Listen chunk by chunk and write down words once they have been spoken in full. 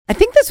I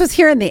think this was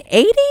here in the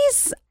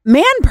 80s.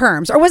 Man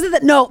perms. Or was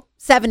it no,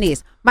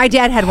 70s. My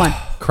dad had one.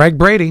 Craig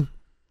Brady.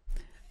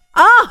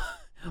 Oh,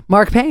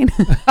 Mark Payne.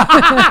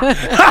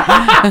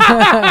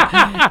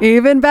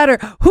 Even better.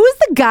 Who's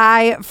the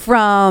guy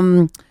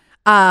from,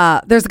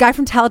 there's a guy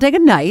from Talladega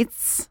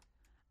Nights.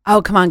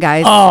 Oh, come on,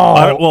 guys.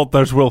 Well,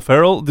 there's Will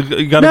Ferrell.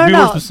 You got to be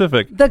more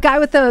specific. The guy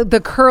with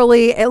the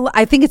curly,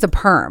 I think it's a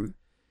perm.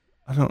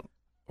 I don't.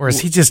 Or is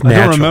he just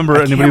natural? I don't remember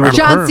anybody with a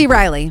perm. John C.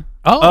 Reilly.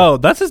 Oh,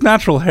 that's his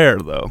natural hair,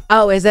 though.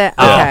 Oh, is it?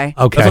 Yeah. Okay.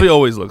 Okay. That's what he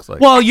always looks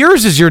like. Well,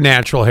 yours is your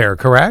natural hair,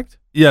 correct?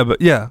 Yeah, but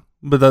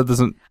that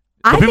doesn't.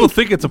 But people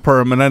think it's a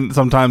perm, and then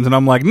sometimes, and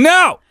I'm like,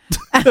 no.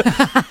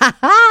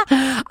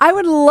 I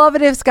would love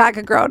it if Scott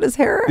could grow out his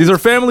hair. These are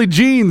family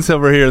genes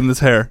over here in this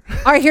hair.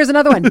 All right, here's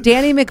another one.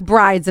 Danny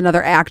McBride's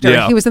another actor.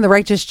 Yeah. He was in The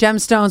Righteous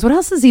Gemstones. What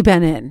else has he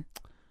been in?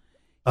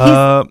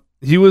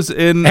 He was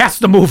in. That's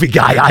the movie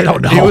guy. I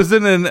don't know. He was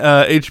in an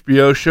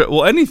HBO show.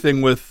 Well,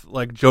 anything with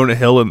like Jonah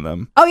Hill in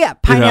them. Oh yeah,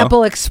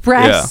 Pineapple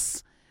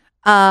Express.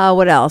 Yeah.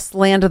 What else?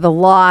 Land of the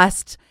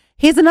Lost.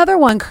 He's another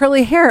one.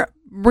 Curly hair,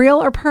 real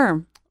or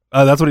perm?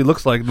 That's what he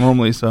looks like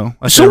normally. So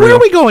where are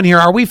we going here?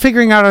 Are we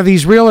figuring out, are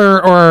these real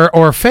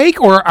or fake,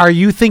 or are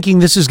you thinking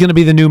this is going to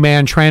be the new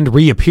man trend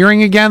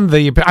reappearing again?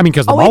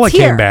 Because the mullet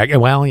came back.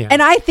 Well, yeah.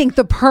 And I think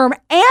the perm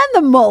and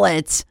the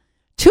mullet,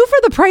 2 for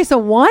the price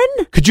of 1.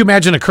 Could you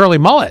imagine a curly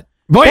mullet?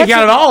 Boy, you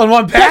got it all in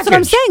one package. That's what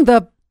I'm saying.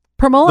 The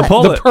permullet.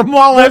 The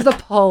permullet. The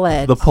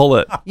pullet. The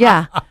pullet.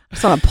 Yeah. I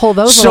just want to pull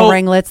those little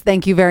ringlets.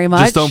 Thank you very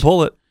much. Just don't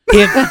pull it.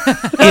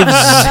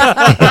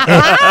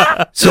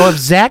 If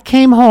Zach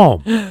came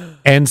home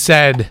and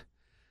said,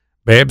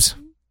 babes,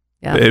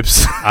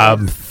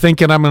 I'm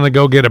thinking I'm going to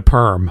go get a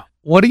perm.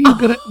 What are you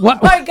going to... Oh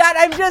my God,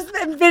 I'm just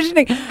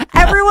envisioning.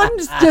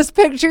 Everyone's just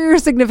picture your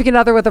significant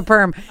other with a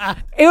perm.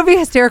 It would be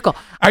hysterical.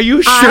 Are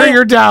you sure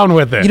you're down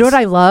with it? You know what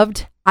I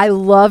loved? I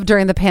loved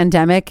during the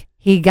pandemic,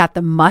 he got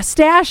the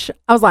mustache.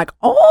 I was like,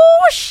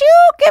 oh, shoot,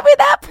 give me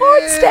that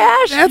porn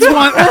stash. That's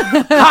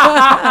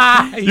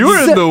one. You were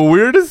in the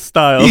weirdest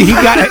style. He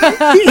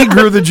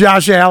grew the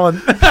Josh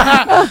Allen.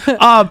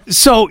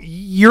 So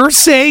you're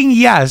saying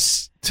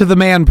yes to the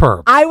man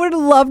perm? I would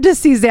love to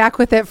see Zach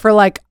with it for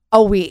like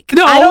a week.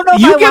 No, I don't know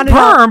if you get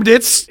permed.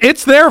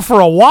 It's there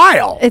for a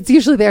while. It's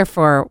usually there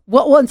for,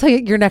 until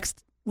your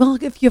next,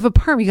 if you have a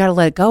perm, you got to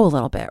let it go a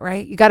little bit,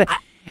 right? You got to...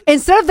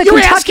 Instead of the You're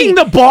Kentucky, asking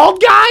the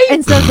bald guy?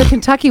 Instead of the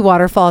Kentucky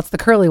waterfall, it's the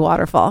curly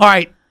waterfall. All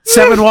right,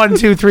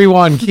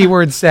 71231,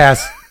 keyword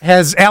sass.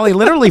 Has Allie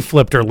literally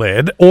flipped her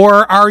lid,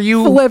 or are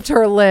you flipped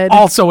her lid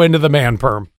also into the man perm?